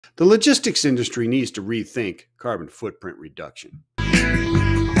The logistics industry needs to rethink carbon footprint reduction.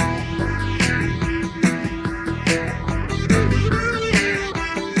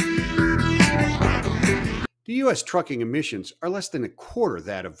 The U.S. trucking emissions are less than a quarter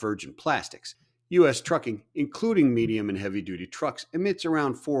that of virgin plastics. U.S. trucking, including medium and heavy duty trucks, emits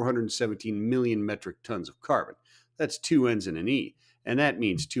around 417 million metric tons of carbon. That's two N's and an E, and that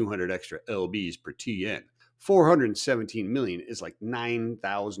means 200 extra lbs per TN. 417 million is like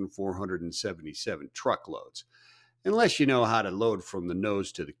 9,477 truckloads. Unless you know how to load from the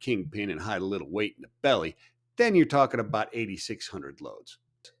nose to the kingpin and hide a little weight in the belly, then you're talking about 8,600 loads.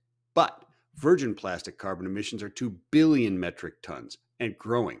 But virgin plastic carbon emissions are 2 billion metric tons and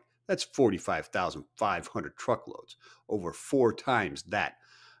growing. That's 45,500 truckloads, over 4 times that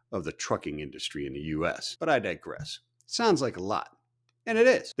of the trucking industry in the US. But I digress. Sounds like a lot. And it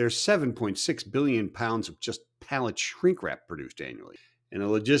is. There's 7.6 billion pounds of just pallet shrink wrap produced annually. And the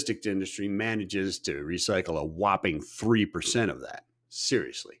logistics industry manages to recycle a whopping 3% of that.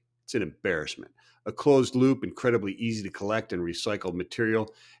 Seriously, it's an embarrassment. A closed loop, incredibly easy to collect and recycle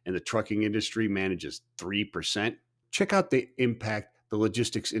material, and the trucking industry manages 3%. Check out the impact the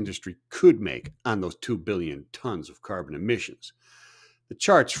logistics industry could make on those 2 billion tons of carbon emissions. The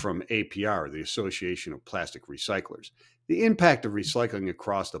charts from APR, the Association of Plastic Recyclers. The impact of recycling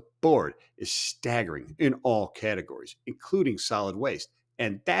across the board is staggering in all categories, including solid waste.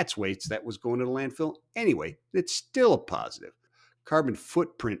 And that's waste that was going to the landfill anyway. It's still a positive. Carbon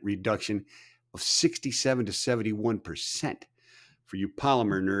footprint reduction of 67 to 71%. For you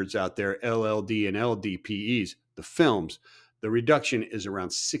polymer nerds out there, LLD and LDPEs, the films, the reduction is around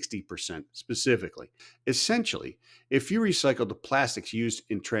 60% specifically. Essentially, if you recycled the plastics used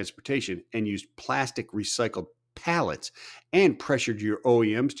in transportation and used plastic recycled pallets and pressured your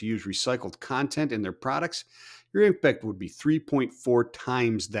OEMs to use recycled content in their products, your impact would be 3.4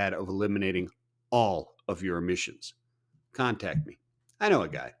 times that of eliminating all of your emissions. Contact me. I know a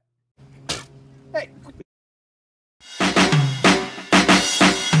guy. Hey,